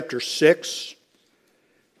chapter 6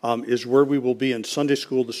 is where we will be in Sunday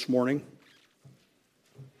school this morning.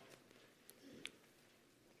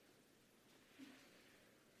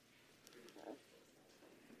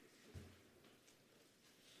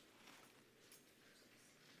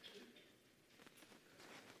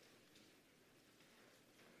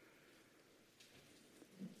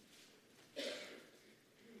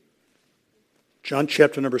 John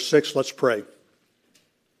chapter number 6, let's pray.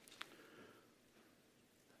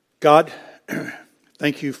 God,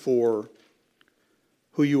 thank you for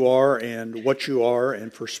who you are and what you are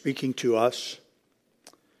and for speaking to us.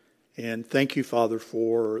 And thank you, Father,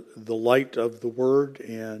 for the light of the Word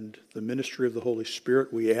and the ministry of the Holy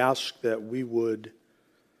Spirit. We ask that we would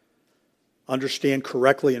understand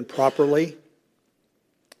correctly and properly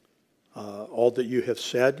all that you have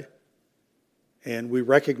said. And we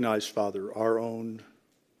recognize, Father, our own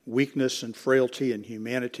weakness and frailty and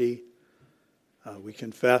humanity. We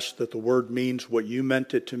confess that the Word means what you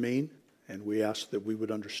meant it to mean, and we ask that we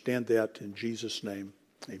would understand that in Jesus' name.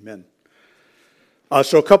 Amen.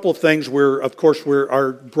 So a couple of things.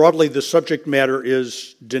 Broadly the subject matter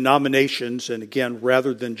is denominations, and again,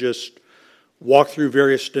 rather than just walk through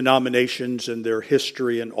various denominations and their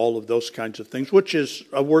history and all of those kinds of things, which is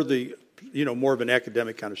a worthy, more of an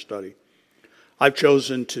academic kind of study. I've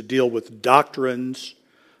chosen to deal with doctrines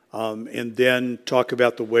and then talk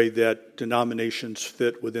about the way that denominations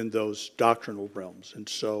fit within those doctrinal realms. And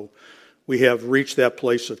so we have reached that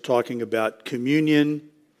place of talking about communion,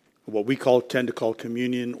 what we tend to call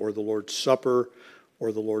communion, or the Lord's Supper,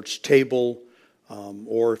 or the Lord's table,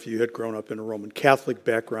 or if you had grown up in a Roman Catholic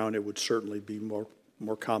background, it would certainly be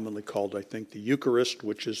more commonly called, I think, the Eucharist,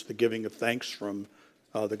 which is the giving of thanks from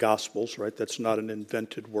the Gospels, right? That's not an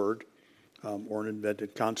invented word. Or an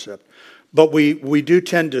invented concept. But we do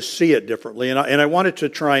tend to see it differently. And I wanted to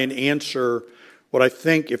try and answer what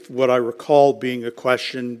I recall being a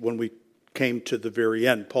question when we came to the very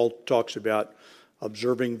end. Paul talks about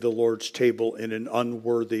observing the Lord's table in an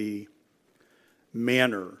unworthy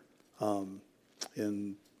manner.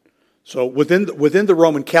 And so within the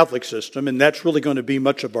Roman Catholic system, and that's really going to be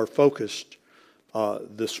much of our focus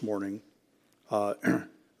this morning,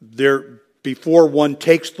 before one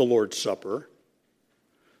takes the Lord's Supper,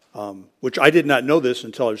 which I did not know this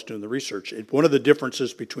until I was doing the research. One of the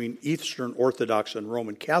differences between Eastern Orthodox and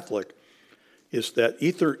Roman Catholic is that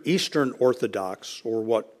Eastern Orthodox, or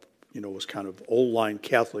what was kind of old line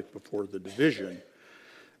Catholic before the division,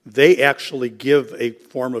 they actually give a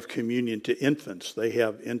form of communion to infants. They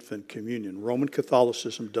have infant communion. Roman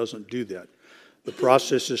Catholicism doesn't do that. The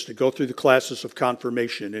process is to go through the classes of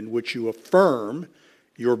confirmation in which you affirm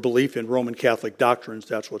your belief in Roman Catholic doctrines.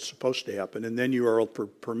 That's what's supposed to happen. And then you are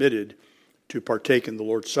permitted to partake in the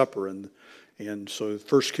Lord's Supper. And so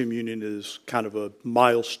First Communion is kind of a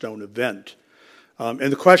milestone event. And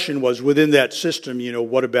the question was, within that system,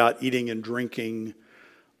 what about eating and drinking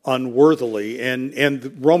unworthily? And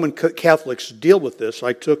the Roman Catholics deal with this.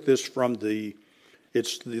 I took this from the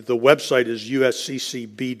website is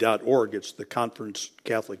usccb.org. It's the Conference of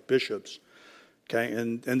Catholic Bishops. Okay,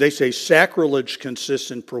 and they say sacrilege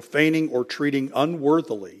consists in profaning or treating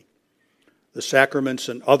unworthily the sacraments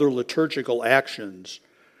and other liturgical actions,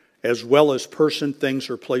 as well as person, things,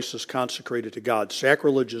 or places consecrated to God.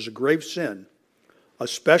 Sacrilege is a grave sin,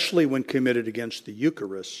 especially when committed against the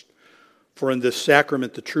Eucharist, for in this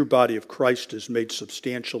sacrament the true body of Christ is made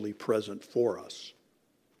substantially present for us.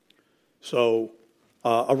 So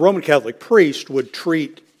a Roman Catholic priest would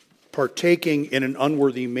treat partaking in an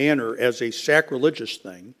unworthy manner as a sacrilegious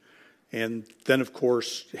thing, and then, of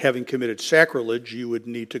course, having committed sacrilege, you would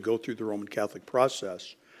need to go through the Roman Catholic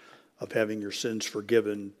process of having your sins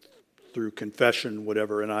forgiven through confession,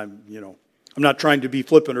 whatever. And I'm not trying to be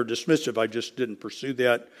flippant or dismissive. I just didn't pursue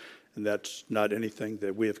that, and that's not anything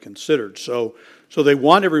that we have considered. So they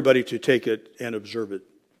want everybody to take it and observe it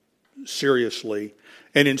seriously,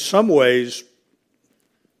 and in some ways.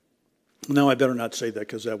 No, I better not say that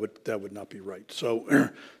because that would not be right.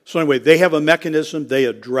 So anyway, they have a mechanism. They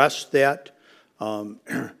address that,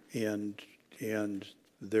 and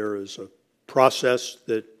there is a process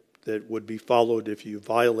that would be followed if you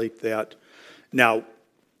violate that. Now,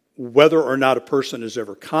 whether or not a person is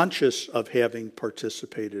ever conscious of having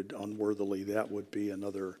participated unworthily, that would be a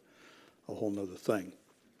whole nother thing.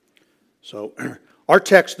 So our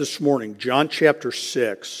text this morning, John chapter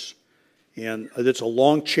 6. And it's a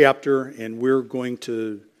long chapter, and we're going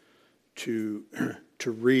to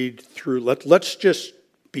read through. Let's just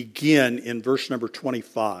begin in verse number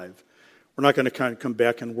 25. We're not going to kind of come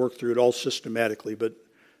back and work through it all systematically, but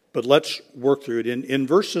let's work through it. In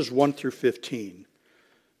verses 1 through 15,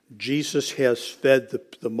 Jesus has fed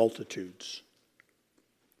the multitudes.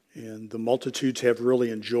 And the multitudes have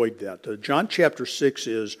really enjoyed that. John chapter 6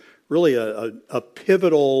 is really a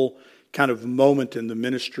pivotal kind of moment in the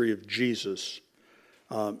ministry of Jesus.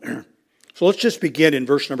 So let's just begin in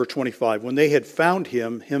verse number 25. When they had found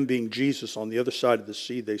him being Jesus, on the other side of the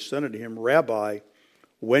sea, they said unto him, Rabbi,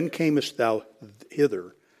 when camest thou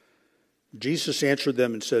hither? Jesus answered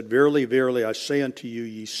them and said, Verily, verily, I say unto you,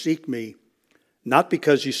 ye seek me, not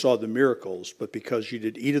because ye saw the miracles, but because ye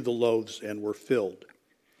did eat of the loaves and were filled.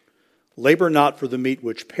 Labor not for the meat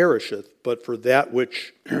which perisheth, but for that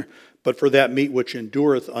meat which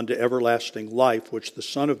endureth unto everlasting life, which the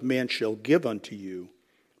Son of Man shall give unto you.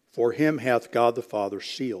 For him hath God the Father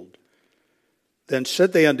sealed. Then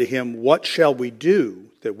said they unto him, What shall we do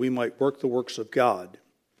that we might work the works of God?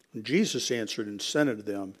 And Jesus answered and said unto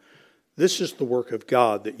them, This is the work of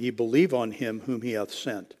God, that ye believe on him whom he hath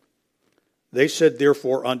sent. They said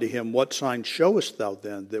therefore unto him, What sign showest thou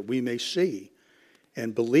then, that we may see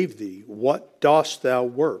and believe thee? What dost thou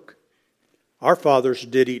work? Our fathers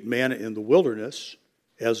did eat manna in the wilderness,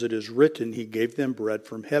 as it is written, He gave them bread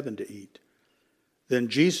from heaven to eat. Then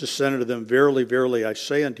Jesus said unto them, Verily, verily, I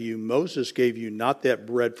say unto you, Moses gave you not that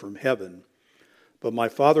bread from heaven, but my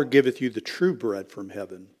Father giveth you the true bread from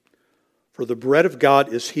heaven. For the bread of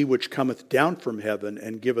God is he which cometh down from heaven,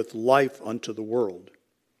 and giveth life unto the world.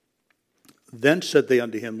 Then said they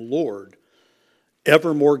unto him, Lord,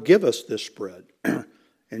 evermore give us this bread.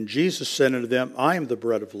 And Jesus said unto them, I am the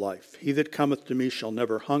bread of life. He that cometh to me shall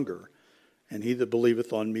never hunger, and he that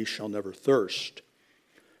believeth on me shall never thirst.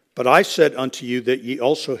 But I said unto you that ye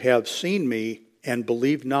also have seen me, and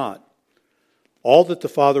believe not. All that the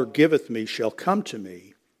Father giveth me shall come to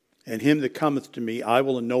me, and him that cometh to me I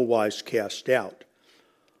will in no wise cast out.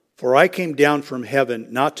 For I came down from heaven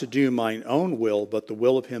not to do mine own will, but the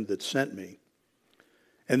will of him that sent me.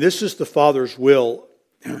 And this is the Father's will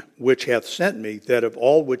which hath sent me, that of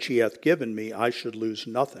all which he hath given me I should lose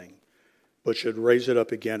nothing, but should raise it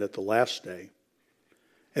up again at the last day.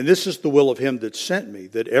 And this is the will of him that sent me,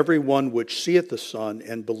 that every one which seeth the Son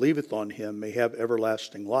and believeth on him may have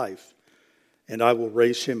everlasting life, and I will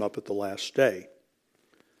raise him up at the last day.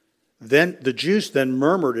 Then the Jews then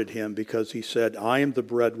murmured at him, because he said, I am the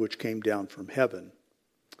bread which came down from heaven.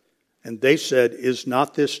 And they said, Is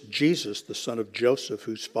not this Jesus, the son of Joseph,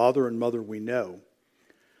 whose father and mother we know?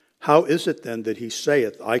 How is it then that he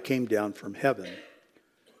saith, I came down from heaven?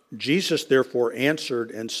 Jesus therefore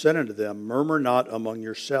answered and said unto them, Murmur not among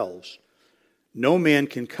yourselves. No man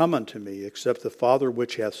can come unto me, except the Father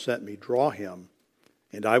which hath sent me draw him,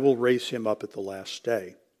 and I will raise him up at the last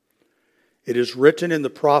day. It is written in the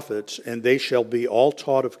prophets, and they shall be all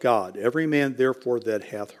taught of God. Every man therefore that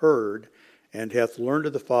hath heard and hath learned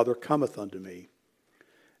of the Father cometh unto me.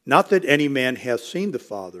 Not that any man hath seen the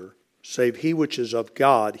Father, save he which is of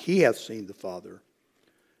God, he hath seen the Father.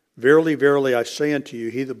 Verily, verily, I say unto you,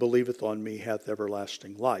 he that believeth on me hath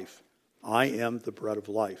everlasting life. I am the bread of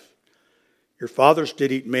life. Your fathers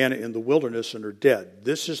did eat manna in the wilderness and are dead.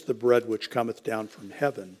 This is the bread which cometh down from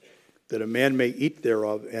heaven, that a man may eat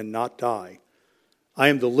thereof and not die. I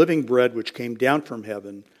am the living bread which came down from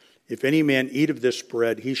heaven. If any man eat of this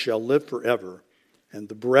bread, he shall live forever. And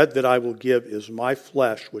the bread that I will give is my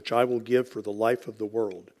flesh, which I will give for the life of the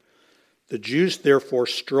world. The Jews therefore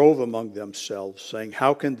strove among themselves, saying,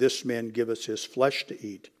 How can this man give us his flesh to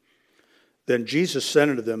eat? Then Jesus said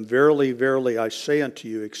unto them, Verily, verily, I say unto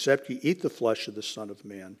you, except ye eat the flesh of the Son of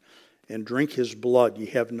Man, and drink his blood, ye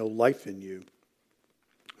have no life in you.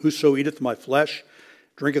 Whoso eateth my flesh,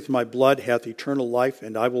 drinketh my blood, hath eternal life,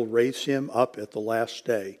 and I will raise him up at the last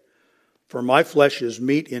day. For my flesh is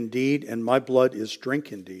meat indeed, and my blood is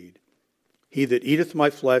drink indeed. He that eateth my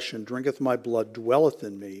flesh and drinketh my blood dwelleth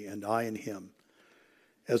in me, and I in him.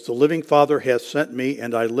 As the living Father hath sent me,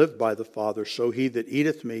 and I live by the Father, so he that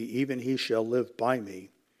eateth me, even he shall live by me.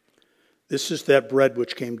 This is that bread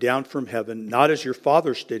which came down from heaven, not as your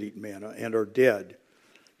fathers did eat manna, and are dead.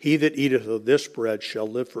 He that eateth of this bread shall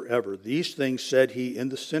live forever. These things said he in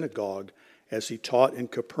the synagogue, as he taught in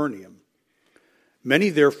Capernaum. Many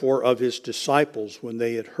therefore of his disciples, when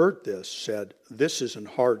they had heard this, said, This is an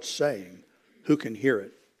hard saying. Who can hear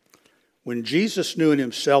it? When Jesus knew in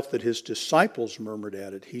himself that his disciples murmured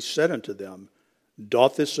at it, he said unto them,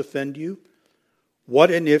 Doth this offend you?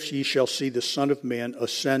 What and if ye shall see the Son of Man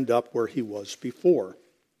ascend up where he was before?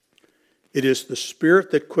 It is the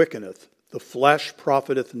Spirit that quickeneth, the flesh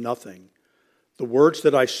profiteth nothing. The words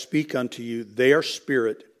that I speak unto you, they are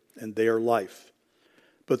spirit, and they are life.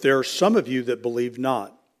 But there are some of you that believe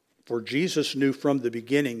not. For Jesus knew from the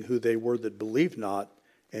beginning who they were that believed not,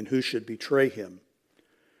 and who should betray him.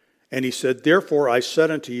 And he said, Therefore I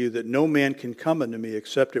said unto you that no man can come unto me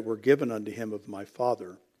except it were given unto him of my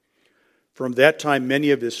Father. From that time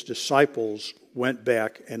many of his disciples went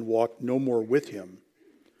back and walked no more with him.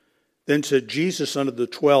 Then said Jesus unto the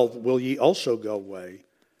 12, Will ye also go away?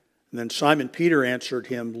 And then Simon Peter answered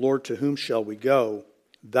him, Lord, to whom shall we go?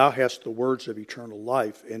 Thou hast the words of eternal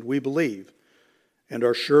life, and we believe, and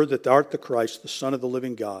are sure that thou art the Christ, the Son of the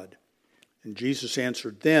living God. And Jesus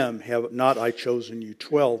answered them, Have not I chosen you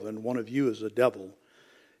 12, and one of you is a devil?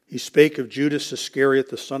 He spake of Judas Iscariot,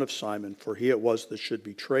 the son of Simon, for he it was that should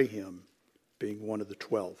betray him, being one of the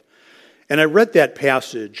 12. And I read that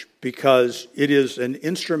passage because it is an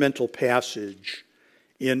instrumental passage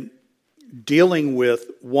in dealing with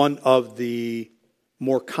one of the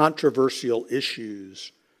more controversial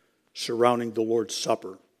issues surrounding the Lord's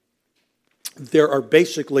Supper. There are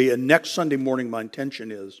basically, and next Sunday morning my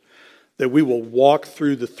intention is that we will walk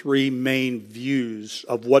through the three main views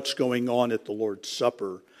of what's going on at the Lord's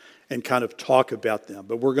Supper and kind of talk about them.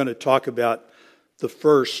 But we're going to talk about the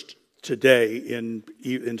first today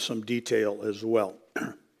in some detail as well.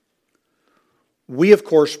 We, of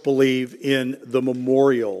course, believe in the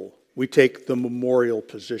memorial. We take the memorial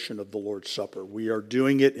position of the Lord's Supper. We are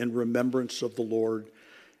doing it in remembrance of the Lord,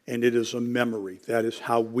 and it is a memory. That is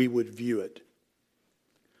how we would view it.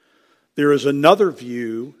 There is another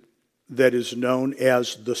view that is known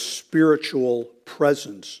as the spiritual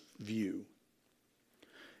presence view.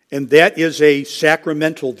 And that is a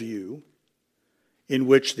sacramental view in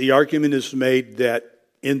which the argument is made that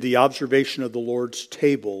in the observation of the Lord's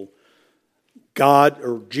table, God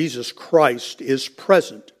or Jesus Christ is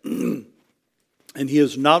present. And he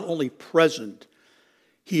is not only present,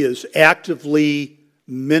 he is actively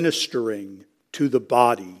ministering to the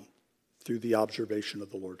body through the observation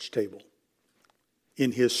of the Lord's table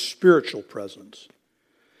in his spiritual presence.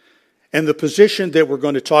 And the position that we're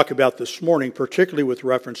going to talk about this morning, particularly with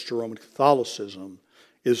reference to Roman Catholicism,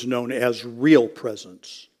 is known as real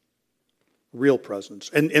presence. Real presence.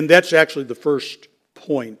 And that's actually the first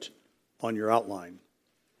point on your outline.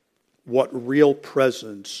 What real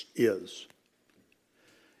presence is.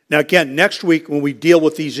 Now again, next week when we deal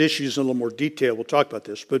with these issues in a little more detail, we'll talk about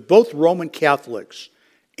this. But both Roman Catholics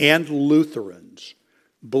and Lutherans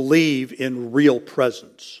believe in real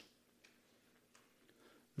presence.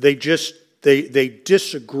 They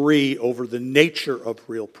disagree over the nature of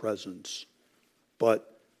real presence,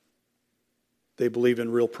 but they believe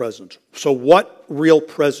in real presence. So what real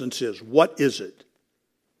presence is? What is it?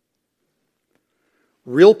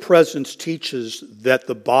 Real presence teaches that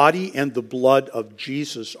the body and the blood of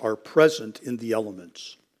Jesus are present in the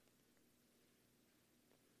elements.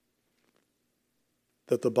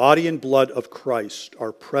 That the body and blood of Christ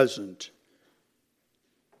are present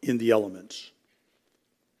in the elements.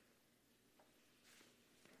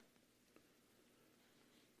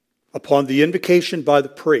 Upon the invocation by the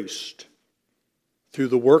priest, through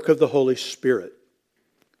the work of the Holy Spirit,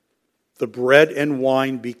 the bread and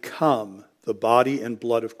wine become the body and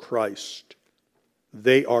blood of Christ.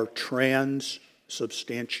 They are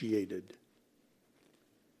transubstantiated.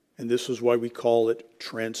 And this is why we call it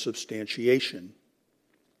transubstantiation.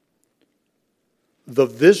 The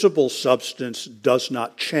visible substance does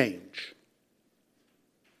not change,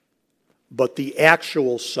 but the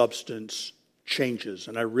actual substance changes.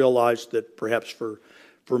 And I realize that perhaps for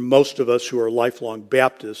most of us who are lifelong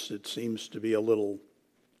Baptists, it seems to be a little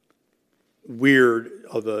weird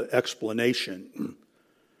of an explanation.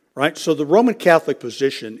 Right? So the Roman Catholic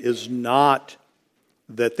position is not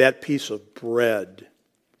that piece of bread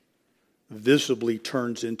visibly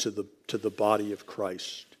turns into the body of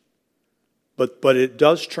Christ. But it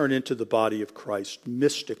does turn into the body of Christ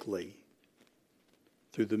mystically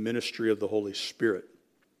through the ministry of the Holy Spirit.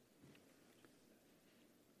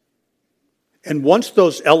 And once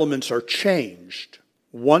those elements are changed,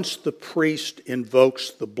 once the priest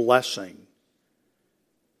invokes the blessing,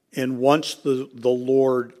 and once the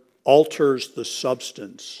Lord alters the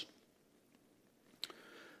substance,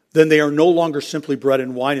 then they are no longer simply bread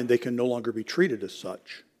and wine, and they can no longer be treated as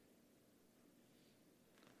such.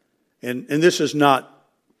 And this is not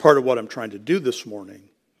part of what I'm trying to do this morning,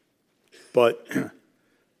 but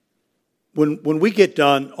when we get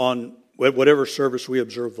done on whatever service we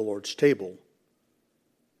observe the Lord's table,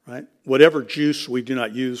 right? Whatever juice we do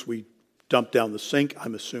not use, we dump down the sink,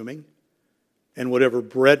 I'm assuming. And whatever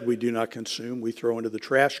bread we do not consume, we throw into the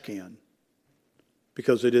trash can.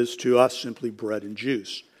 Because it is to us simply bread and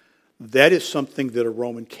juice. That is something that a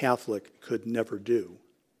Roman Catholic could never do.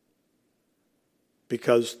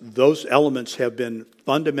 Because those elements have been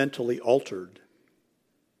fundamentally altered.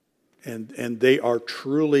 And they are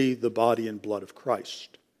truly the body and blood of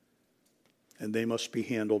Christ. and they must be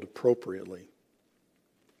handled appropriately.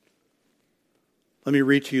 Let me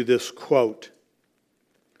read to you this quote.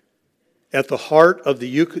 At the heart of the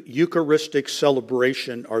Eucharistic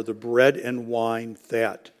celebration are the bread and wine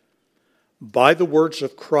that, by the words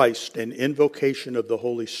of Christ and invocation of the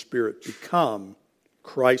Holy Spirit, become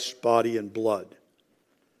Christ's body and blood.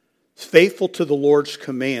 Faithful to the Lord's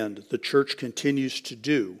command, the church continues to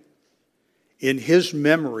do, in his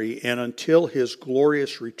memory and until his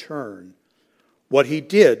glorious return, what he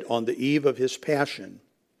did on the eve of his passion.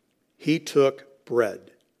 He took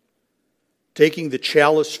bread, taking the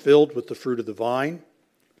chalice filled with the fruit of the vine.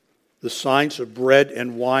 The signs of bread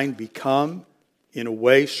and wine become, in a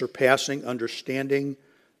way surpassing understanding,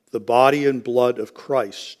 the body and blood of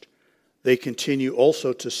Christ. They continue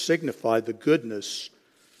also to signify the goodness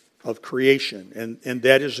of creation. And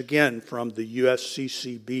that is again from the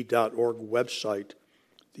usccb.org website,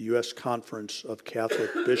 the U.S. Conference of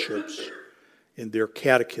Catholic Bishops, in their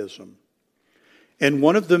catechism. And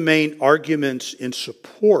one of the main arguments in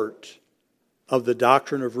support of the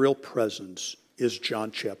doctrine of real presence is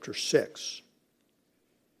John chapter 6.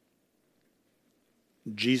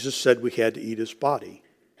 Jesus said we had to eat his body.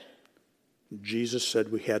 Jesus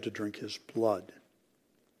said we had to drink his blood.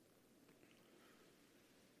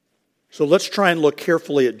 So let's try and look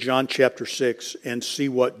carefully at John chapter 6 and see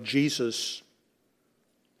what Jesus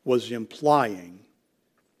was implying.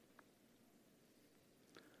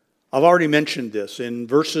 I've already mentioned this. In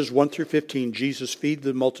verses 1 through 15, Jesus feeds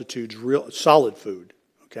the multitudes real solid food.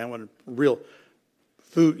 Okay, I want real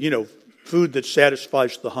food, food that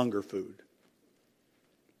satisfies the hunger food.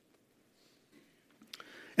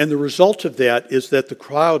 And the result of that is that the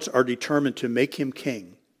crowds are determined to make him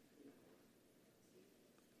king.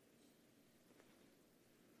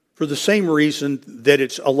 For the same reason that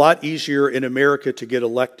it's a lot easier in America to get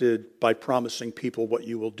elected by promising people what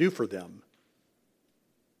you will do for them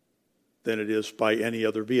than it is by any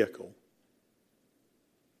other vehicle.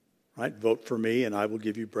 Right? Vote for me and I will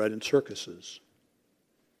give you bread and circuses.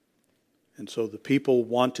 And so the people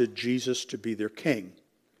wanted Jesus to be their king.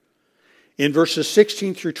 In verses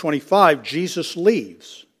 16 through 25, Jesus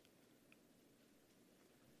leaves.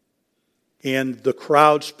 And the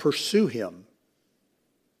crowds pursue him.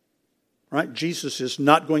 Right? Jesus is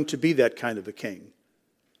not going to be that kind of a king.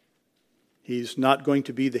 He's not going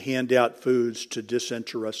to be the handout foods to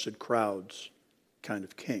disinterested crowds kind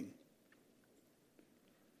of king.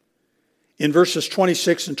 In verses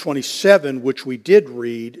 26 and 27, which we did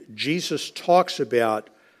read, Jesus talks about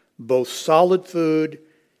both solid food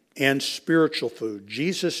and spiritual food.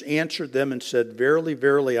 Jesus answered them and said, "Verily,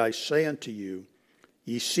 verily, I say unto you,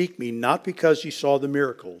 ye seek me not because ye saw the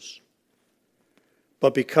miracles,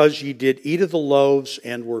 but because ye did eat of the loaves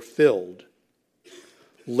and were filled.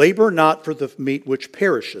 Labor not for the meat which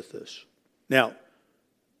perisheth." Now,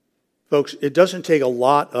 folks, it doesn't take a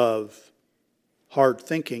lot of hard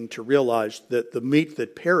thinking to realize that the meat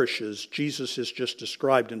that perishes, Jesus has just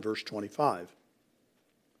described in verse 25.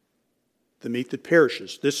 The meat that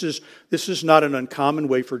perishes. This is not an uncommon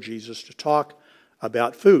way for Jesus to talk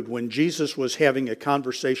about food. When Jesus was having a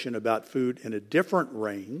conversation about food in a different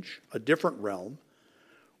range, a different realm,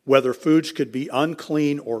 whether foods could be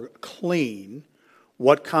unclean or clean,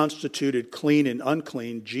 what constituted clean and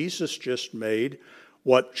unclean, Jesus just made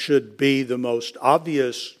what should be the most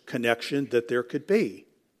obvious connection that there could be.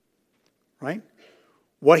 Right?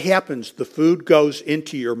 What happens? The food goes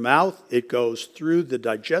into your mouth, it goes through the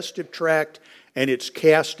digestive tract, and it's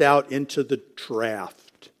cast out into the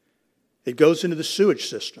draft. It goes into the sewage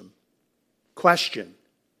system. Question: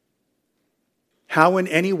 how in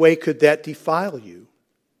any way could that defile you?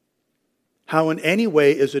 How in any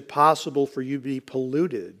way is it possible for you to be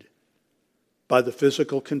polluted by the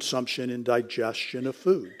physical consumption and digestion of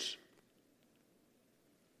foods?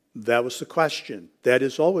 That was the question. That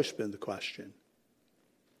has always been the question.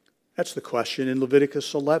 That's the question in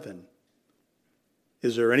Leviticus 11.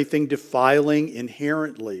 Is there anything defiling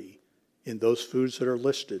inherently in those foods that are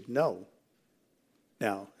listed? No.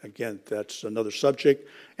 Now, again, that's another subject,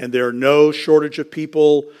 and there are no shortage of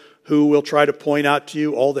people who will try to point out to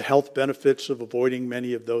you all the health benefits of avoiding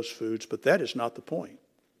many of those foods, but that is not the point.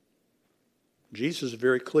 Jesus is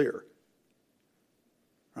very clear.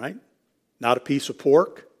 Right? Not a piece of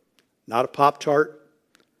pork, not a Pop-Tart,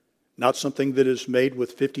 not something that is made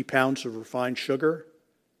with 50 pounds of refined sugar,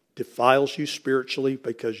 defiles you spiritually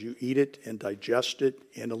because you eat it and digest it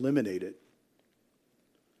and eliminate it.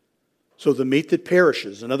 So the meat that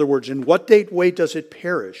perishes, in other words, in what way does it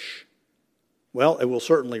perish? Well, it will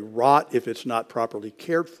certainly rot if it's not properly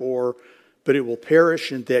cared for, but it will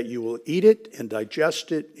perish in that you will eat it and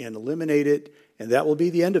digest it and eliminate it, and that will be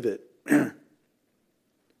the end of it.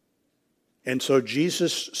 And so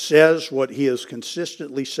Jesus says what he has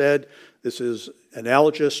consistently said. This is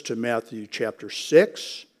analogous to Matthew chapter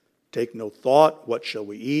 6. Take no thought, what shall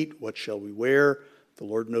we eat? What shall we wear? The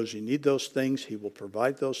Lord knows you need those things. He will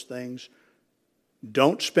provide those things.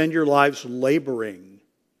 Don't spend your lives laboring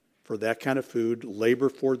for that kind of food. Labor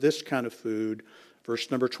for this kind of food. Verse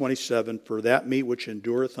number 27, for that meat which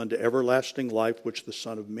endureth unto everlasting life, which the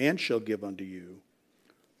Son of Man shall give unto you.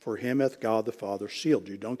 For him hath God the Father sealed.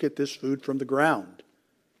 You don't get this food from the ground.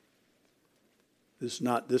 This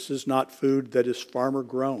is not food that is farmer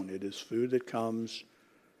grown. It is food that comes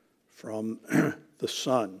from the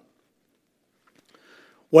Son.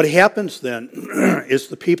 What happens then is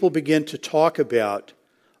the people begin to talk about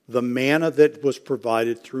the manna that was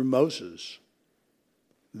provided through Moses,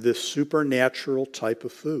 this supernatural type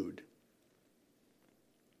of food.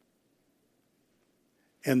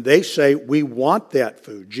 And they say, we want that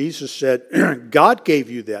food. Jesus said, God gave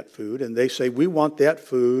you that food. And they say, we want that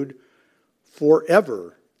food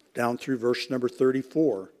forever. Down through verse number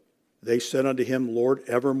 34. They said unto him, Lord,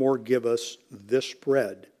 evermore give us this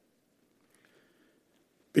bread.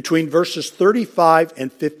 Between verses 35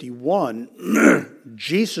 and 51,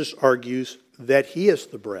 Jesus argues that he is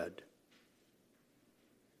the bread.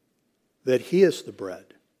 That he is the bread.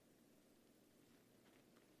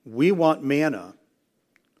 We want manna.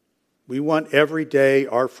 We want every day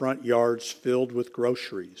our front yards filled with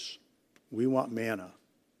groceries. We want manna.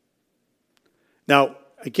 Now,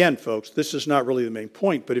 again, folks, this is not really the main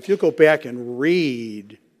point, but if you go back and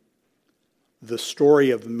read the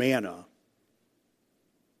story of manna,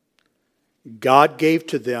 God gave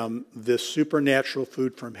to them this supernatural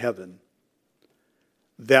food from heaven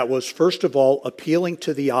that was, first of all, appealing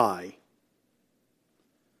to the eye,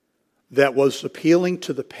 that was appealing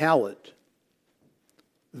to the palate,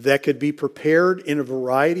 that could be prepared in a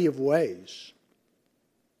variety of ways.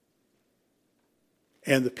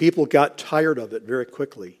 And the people got tired of it very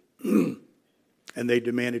quickly, and they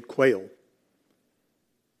demanded quail.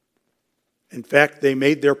 In fact, they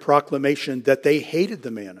made their proclamation that they hated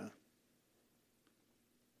the manna,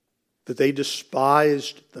 that they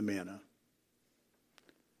despised the manna.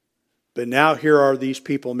 But now here are these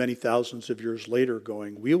people many thousands of years later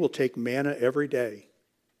going, we will take manna every day.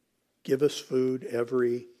 Give us food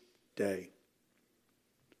every day.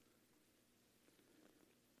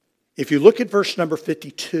 If you look at verse number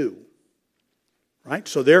 52, right?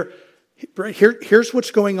 So here's what's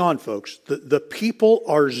going on, folks. The people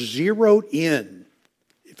are zeroed in,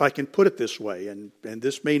 if I can put it this way, and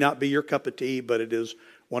this may not be your cup of tea, but it is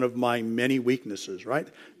one of my many weaknesses, right?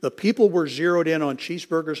 The people were zeroed in on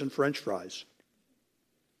cheeseburgers and French fries.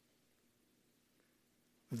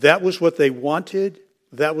 That was what they wanted.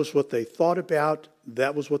 That was what they thought about.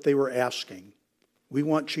 That was what they were asking. We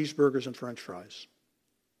want cheeseburgers and French fries.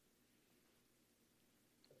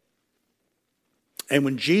 And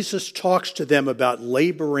when Jesus talks to them about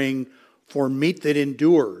laboring for meat that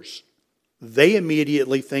endures, they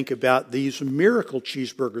immediately think about these miracle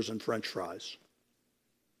cheeseburgers and French fries.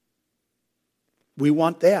 We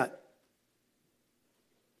want that.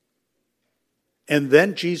 And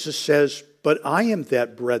then Jesus says, but I am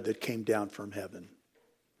that bread that came down from heaven.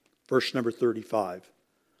 Verse number 35.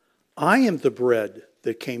 I am the bread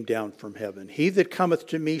that came down from heaven. He that cometh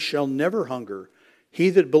to me shall never hunger. He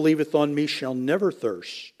that believeth on me shall never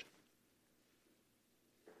thirst.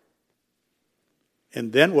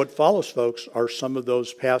 And then what follows, folks, are some of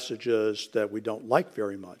those passages that we don't like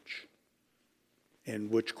very much, and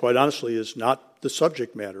which, quite honestly, is not the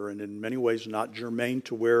subject matter, and in many ways not germane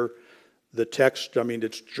to where the text,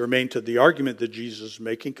 it's germane to the argument that Jesus is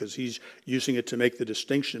making, because he's using it to make the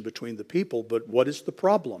distinction between the people. But what is the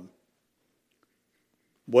problem?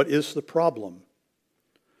 What is the problem?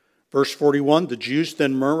 Verse 41, the Jews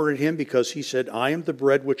then murmured at him because he said, I am the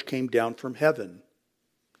bread which came down from heaven.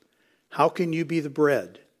 How can you be the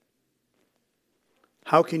bread?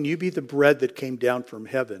 How can you be the bread that came down from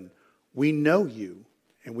heaven? We know you,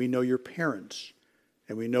 and we know your parents,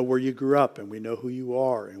 and we know where you grew up, and we know who you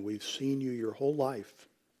are, and we've seen you your whole life.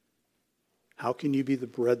 How can you be the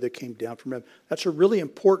bread that came down from heaven? That's a really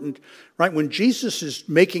important, right? When Jesus is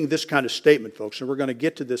making this kind of statement, folks, and we're going to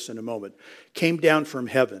get to this in a moment, came down from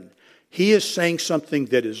heaven, he is saying something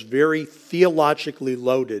that is very theologically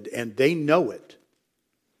loaded, and they know it,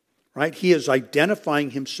 right? He is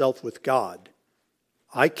identifying himself with God.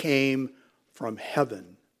 I came from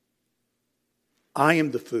heaven. I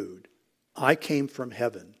am the food. I came from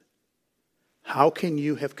heaven. How can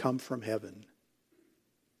you have come from heaven?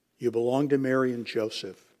 You belong to Mary and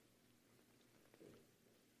Joseph.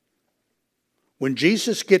 When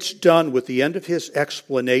Jesus gets done with the end of his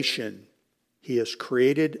explanation he has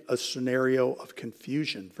created a scenario of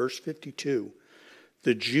confusion. Verse 52.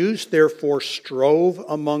 The Jews therefore strove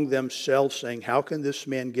among themselves, saying, how can this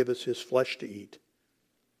man give us his flesh to eat?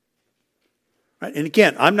 Right? And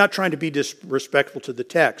again, I'm not trying to be disrespectful to the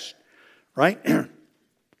text, right?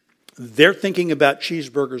 They're thinking about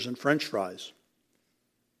cheeseburgers and French fries.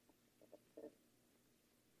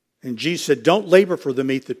 And Jesus said, don't labor for the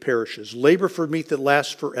meat that perishes. Labor for meat that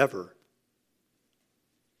lasts forever.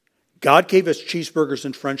 God gave us cheeseburgers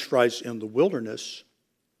and French fries in the wilderness.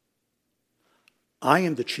 I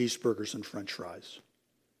am the cheeseburgers and French fries.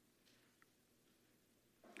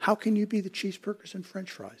 How can you be the cheeseburgers and French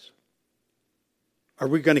fries? Are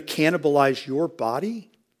we going to cannibalize your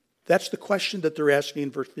body? That's the question that they're asking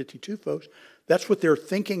in verse 52, folks. That's what they're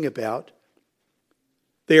thinking about.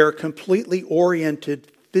 They are completely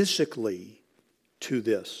oriented physically to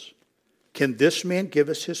this. Can this man give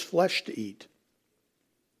us his flesh to eat?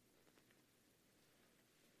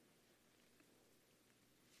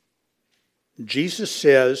 Jesus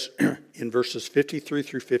says in verses 53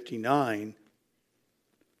 through 59,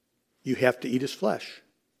 you have to eat his flesh.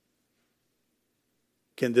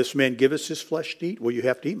 Can this man give us his flesh to eat? Well, you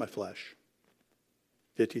have to eat my flesh.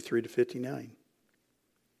 53 to 59.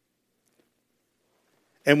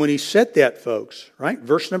 And when he said that, folks, right,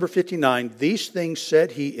 verse number 59, these things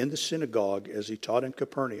said he in the synagogue as he taught in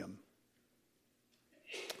Capernaum.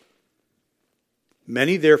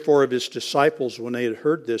 Many, therefore, of his disciples, when they had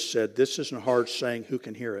heard this, said, this isn't a hard saying, who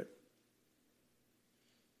can hear it?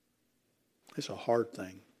 It's a hard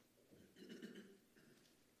thing.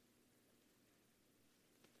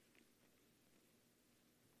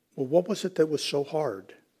 Well, what was it that was so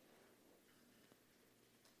hard?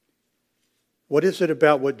 What is it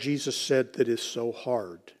about what Jesus said that is so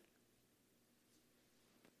hard?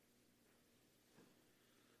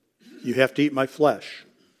 You have to eat my flesh.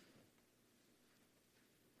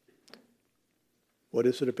 What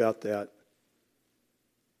is it about that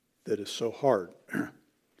is so hard?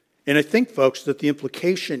 And I think, folks, that the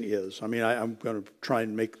implication is, I'm going to try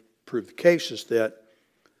and prove the case, is that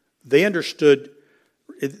they understood,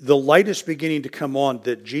 the light is beginning to come on,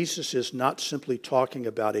 that Jesus is not simply talking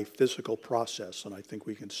about a physical process, and I think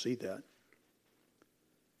we can see that.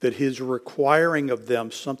 That he's requiring of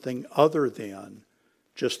them something other than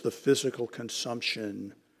just the physical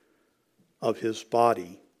consumption of his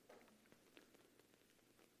body.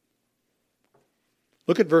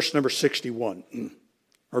 Look at verse number 61,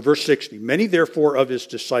 or verse 60. Many therefore of his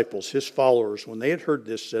disciples, his followers, when they had heard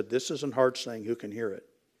this, said, this isn't hard saying, who can hear it?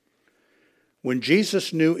 When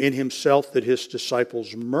Jesus knew in himself that his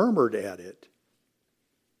disciples murmured at it,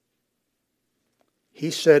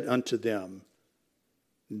 he said unto them,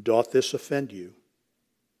 doth this offend you?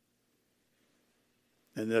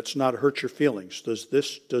 And that's not hurt your feelings. Does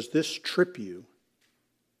this trip you?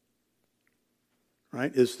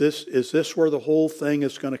 Right? Is this where the whole thing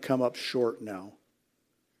is going to come up short now?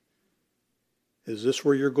 Is this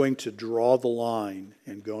where you're going to draw the line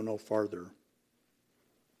and go no farther?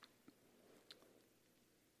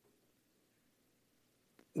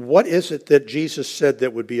 What is it that Jesus said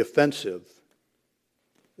that would be offensive?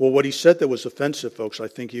 Well, what he said that was offensive, folks, I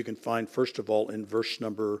think you can find, first of all, in verse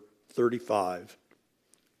number 35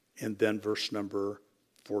 and then verse number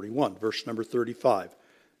 41. Verse number 35.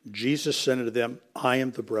 Jesus said unto them, I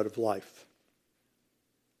am the bread of life.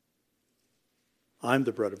 I'm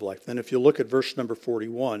the bread of life. Then if you look at verse number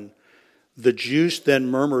 41, the Jews then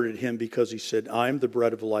murmured at him because he said, I am the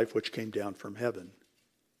bread of life which came down from heaven.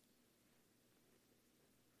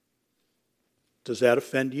 Does that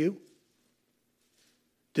offend you?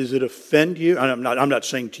 Does it offend you? I'm not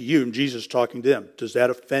saying to you, and Jesus is talking to them. Does that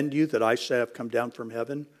offend you that I say I've come down from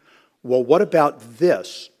heaven? Well, what about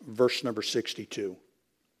this, verse number 62?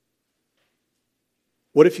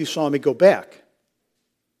 What if you saw me go back?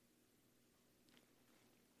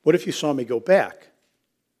 What if you saw me go back?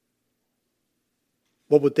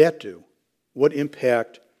 What would that do? What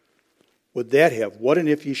impact would that have? What and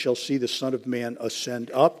if ye shall see the Son of Man ascend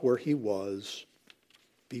up where he was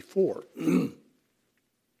before?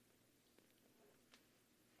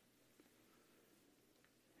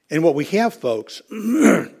 And what we have, folks,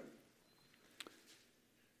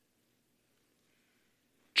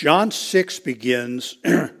 John 6 begins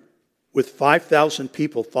with 5,000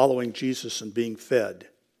 people following Jesus and being fed.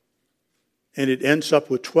 And it ends up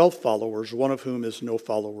with 12 followers, one of whom is no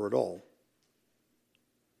follower at all.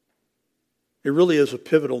 It really is a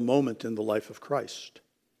pivotal moment in the life of Christ.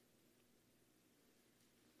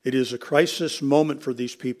 It is a crisis moment for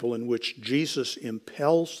these people in which Jesus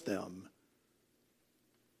impels them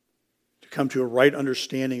to come to a right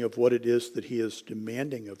understanding of what it is that he is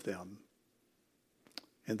demanding of them.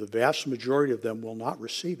 And the vast majority of them will not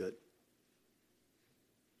receive it.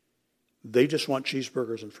 They just want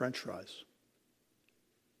cheeseburgers and French fries.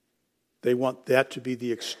 They want that to be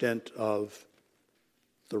the extent of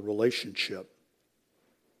the relationship.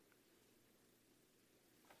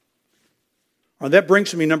 And that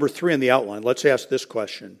brings me number 3 in the outline. Let's ask this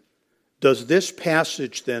question. Does this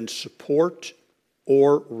passage then support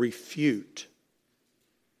or refute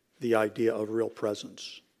the idea of real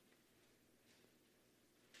presence?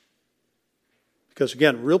 Because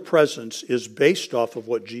again, real presence is based off of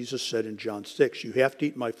what Jesus said in John 6. You have to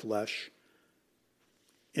eat my flesh.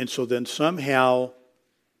 And so then somehow,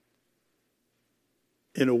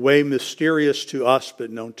 in a way mysterious to us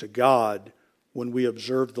but known to God, when we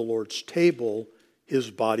observe the Lord's table,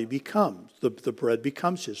 his body becomes, the bread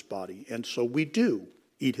becomes his body. And so we do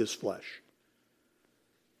eat his flesh.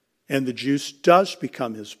 And the juice does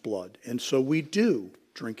become his blood. And so we do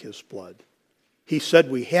drink his blood. He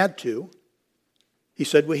said we had to. He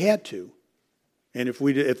said we had to. And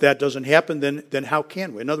if that doesn't happen, then how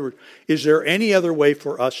can we? In other words, is there any other way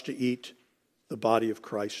for us to eat the body of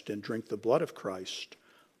Christ and drink the blood of Christ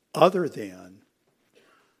other than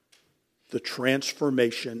the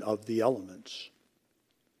transformation of the elements?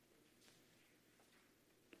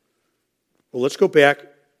 Well, let's go back,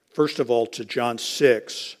 first of all, to John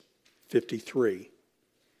 6:53.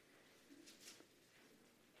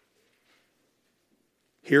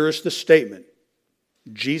 Here is the statement.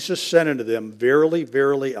 Jesus said unto them, Verily,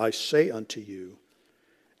 verily, I say unto you,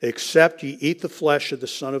 except ye eat the flesh of the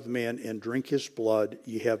Son of Man and drink his blood,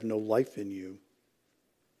 ye have no life in you.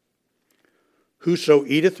 Whoso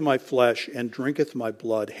eateth my flesh and drinketh my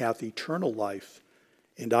blood hath eternal life,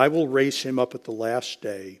 and I will raise him up at the last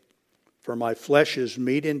day. For my flesh is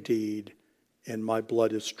meat indeed, and my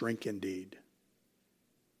blood is drink indeed.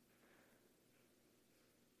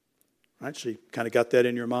 All right, so you kind of got that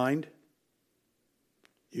in your mind?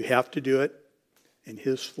 You have to do it, and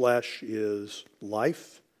his flesh is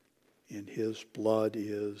life, and his blood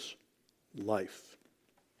is life.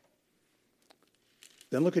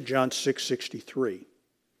 Then look at John 6:63.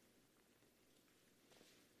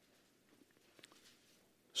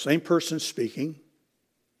 Same person speaking,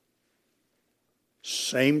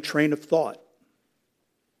 same train of thought.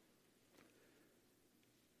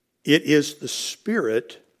 It is the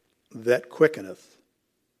Spirit that quickeneth.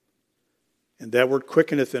 And that word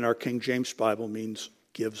quickeneth in our King James Bible means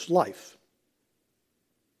gives life,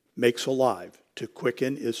 makes alive. To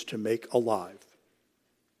quicken is to make alive.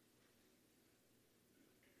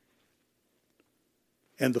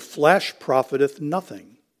 And the flesh profiteth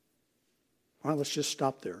nothing. All right, let's just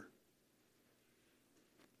stop there.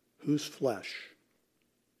 Whose flesh?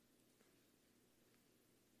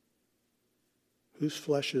 Whose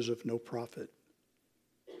flesh is of no profit?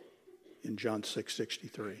 In John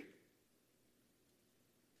 6:63.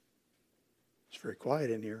 It's very quiet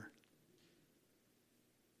in here.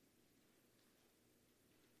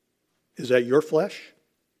 Is that your flesh?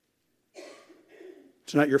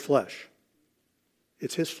 It's not your flesh.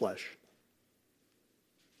 It's his flesh.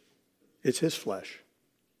 It's his flesh.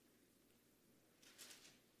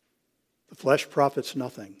 The flesh profits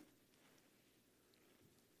nothing.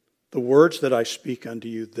 The words that I speak unto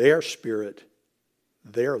you, they are spirit,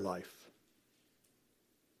 they are life.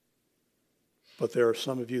 But there are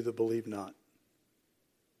some of you that believe not.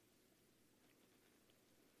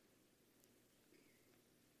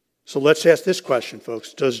 So let's ask this question,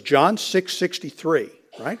 folks. Does John 6:63,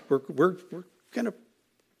 right? We're going to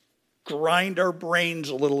grind our brains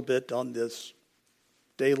a little bit on this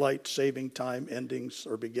daylight saving time ending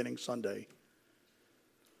or beginning Sunday.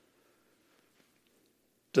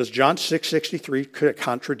 Does John 6:63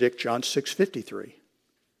 contradict John 6:53?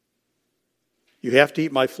 You have to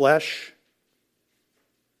eat my flesh.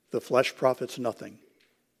 The flesh profits nothing.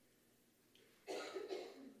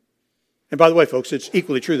 And by the way, folks, it's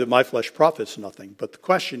equally true that my flesh profits nothing. But the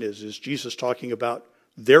question is Jesus talking about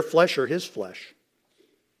their flesh or his flesh?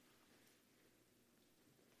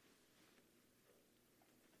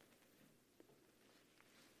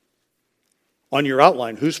 On your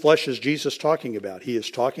outline, whose flesh is Jesus talking about? He is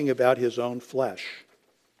talking about his own flesh.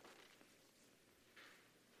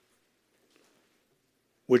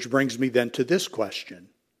 Which brings me then to this question.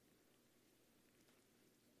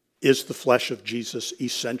 Is the flesh of Jesus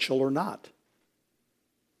essential or not?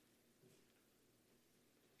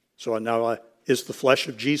 So now, is the flesh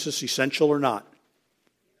of Jesus essential or not?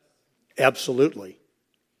 Absolutely.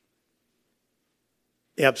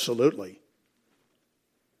 Absolutely.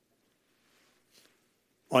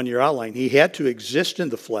 On your outline, he had to exist in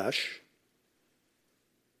the flesh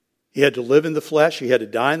He had to live in the flesh. He had to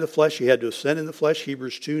die in the flesh. He had to ascend in the flesh.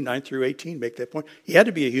 Hebrews 2, 9 through 18 make that point. He had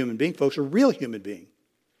to be a human being, folks, a real human being.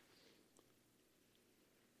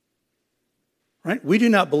 Right? We do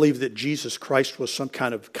not believe that Jesus Christ was some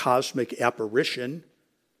kind of cosmic apparition,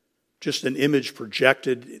 just an image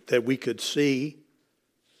projected that we could see,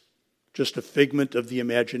 just a figment of the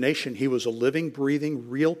imagination. He was a living, breathing,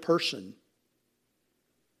 real person.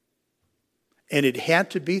 And it had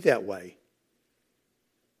to be that way.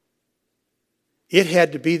 It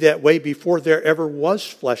had to be that way before there ever was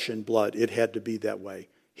flesh and blood. It had to be that way.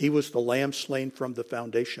 He was the lamb slain from the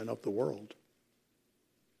foundation of the world.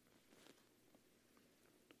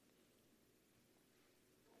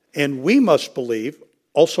 And we must believe,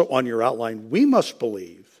 also on your outline, we must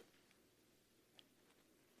believe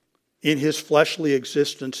in his fleshly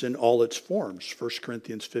existence in all its forms. 1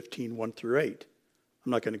 Corinthians 15, 1 through 8.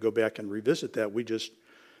 I'm not going to go back and revisit that. We just,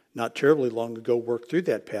 not terribly long ago, worked through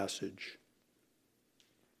that passage.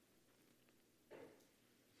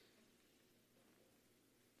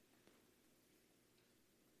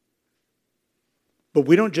 But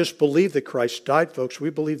we don't just believe that Christ died, folks. We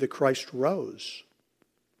believe that Christ rose.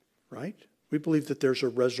 Right? We believe that there's a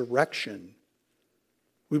resurrection.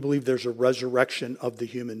 We believe there's a resurrection of the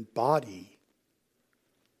human body,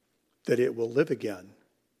 that it will live again.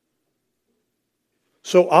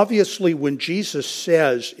 So obviously when Jesus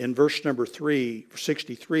says in verse number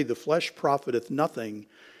 63, the flesh profiteth nothing,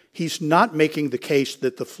 he's not making the case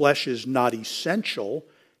that the flesh is not essential.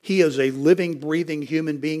 He is a living, breathing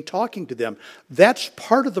human being talking to them. That's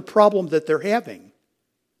part of the problem that they're having.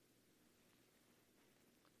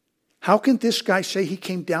 How can this guy say he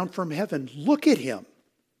came down from heaven? Look at him.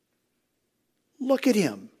 Look at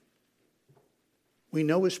him. We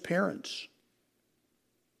know his parents.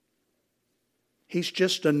 He's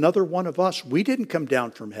just another one of us. We didn't come down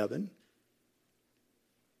from heaven.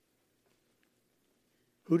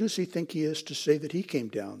 Who does he think he is to say that he came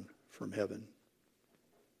down from heaven?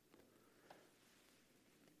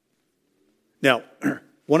 Now,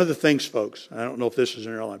 one of the things, folks, I don't know if this is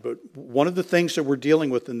in your line, but one of the things that we're dealing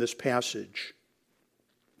with in this passage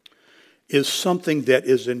is something that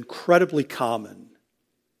is incredibly common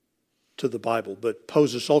to the Bible, but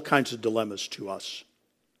poses all kinds of dilemmas to us.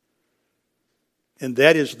 And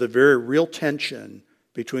that is the very real tension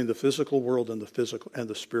between the physical world and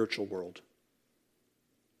the spiritual world.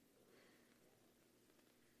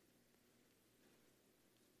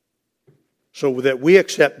 So that we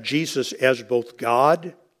accept Jesus as both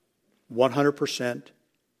God, 100%,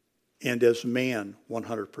 and as man,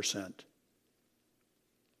 100%.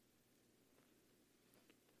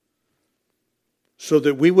 So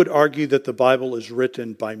that we would argue that the Bible is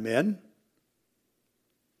written by men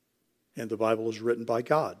and the Bible is written by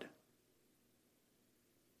God.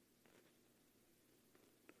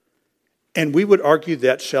 And we would argue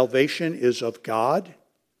that salvation is of God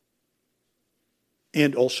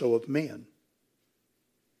and also of man.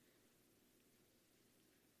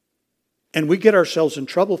 And we get ourselves in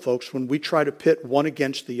trouble, folks, when we try to pit one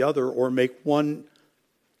against the other or make one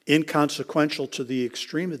inconsequential to the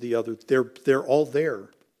extreme of the other. They're all there.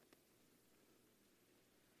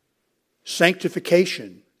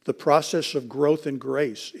 Sanctification, the process of growth and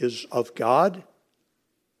grace, is of God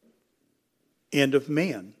and of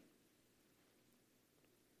man.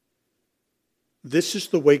 This is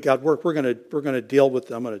the way God works. We're going to deal with,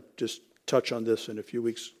 I'm going to just touch on this in a few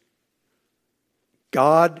weeks.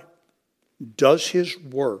 God does his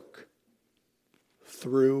work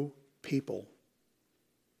through people.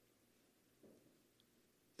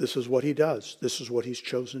 This is what he does. This is what he's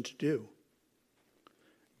chosen to do.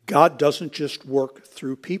 God doesn't just work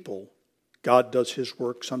through people. God does his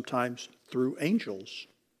work sometimes through angels.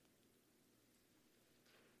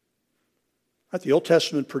 The Old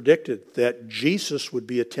Testament predicted that Jesus would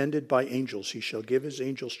be attended by angels. He shall give his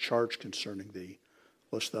angels charge concerning thee,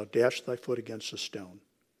 lest thou dash thy foot against a stone.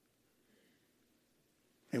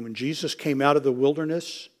 And when Jesus came out of the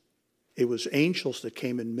wilderness, it was angels that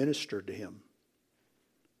came and ministered to him.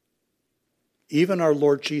 Even our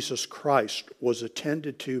Lord Jesus Christ was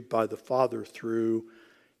attended to by the Father through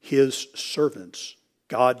his servants.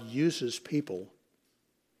 God uses people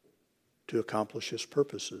to accomplish his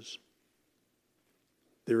purposes.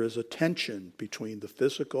 There is a tension between the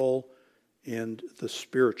physical and the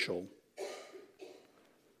spiritual.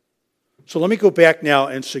 So let me go back now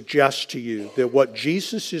and suggest to you that what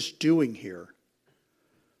Jesus is doing here,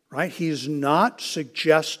 right? He's not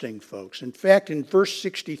suggesting, folks. In fact, in verse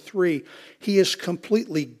 63, he is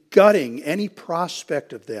completely gutting any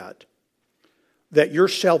prospect of that your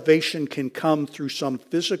salvation can come through some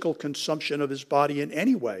physical consumption of his body in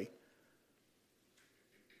any way.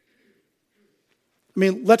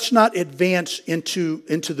 mean, let's not advance into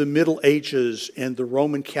the Middle Ages and the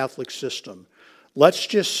Roman Catholic system. Let's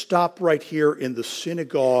just stop right here in the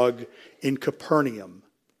synagogue in Capernaum.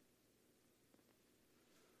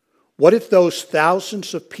 What if those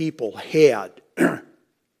thousands of people had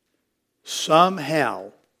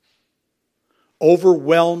somehow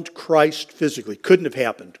overwhelmed Christ physically? Couldn't have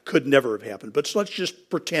happened. Could never have happened. But let's just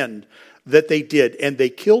pretend that they did. And they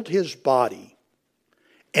killed his body.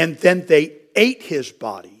 And then they ate his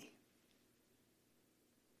body.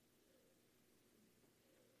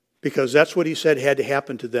 Because that's what he said had to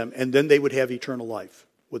happen to them. And then they would have eternal life.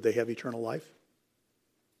 Would they have eternal life?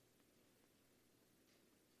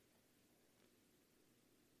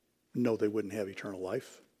 No, they wouldn't have eternal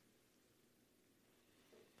life.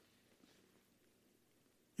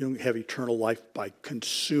 You don't have eternal life by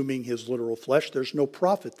consuming his literal flesh. There's no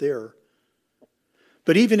profit there.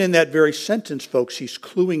 But even in that very sentence, folks, he's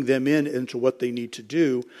cluing them into what they need to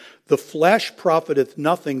do. The flesh profiteth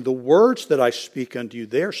nothing. The words that I speak unto you,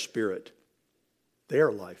 they are spirit. They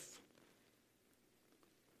are life.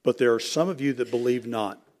 But there are some of you that believe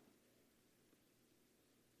not.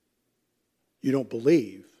 You don't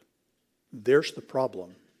believe. There's the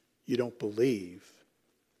problem. You don't believe.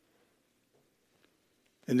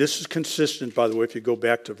 And this is consistent, by the way, if you go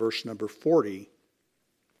back to verse number 40.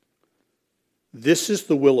 This is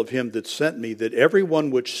the will of him that sent me, that everyone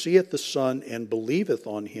which seeth the Son and believeth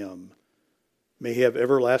on him may have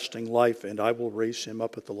everlasting life, and I will raise him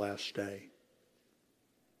up at the last day.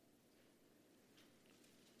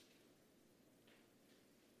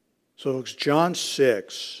 So it's John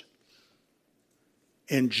 6,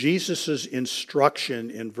 and Jesus' instruction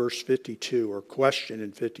in verse 52, or question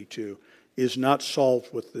in 52, is not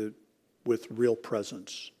solved with real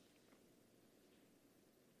presence.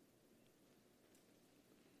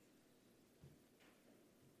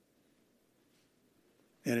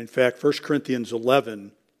 And in fact, 1 Corinthians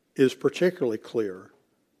 11 is particularly clear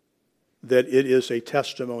that it is a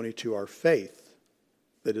testimony to our faith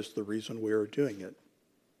that is the reason we are doing it,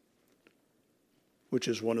 which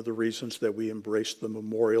is one of the reasons that we embrace the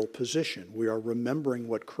memorial position. We are remembering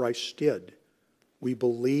what Christ did. We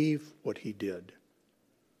believe what he did.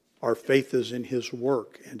 Our faith is in his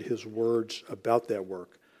work and his words about that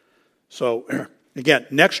work. So, again,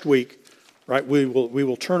 next week, right, we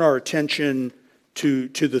will turn our attention to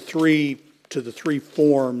the three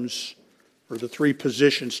forms or the three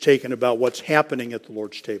positions taken about what's happening at the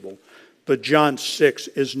Lord's table. But John 6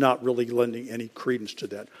 is not really lending any credence to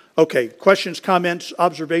that. Okay, questions, comments,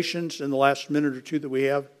 observations in the last minute or two that we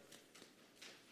have?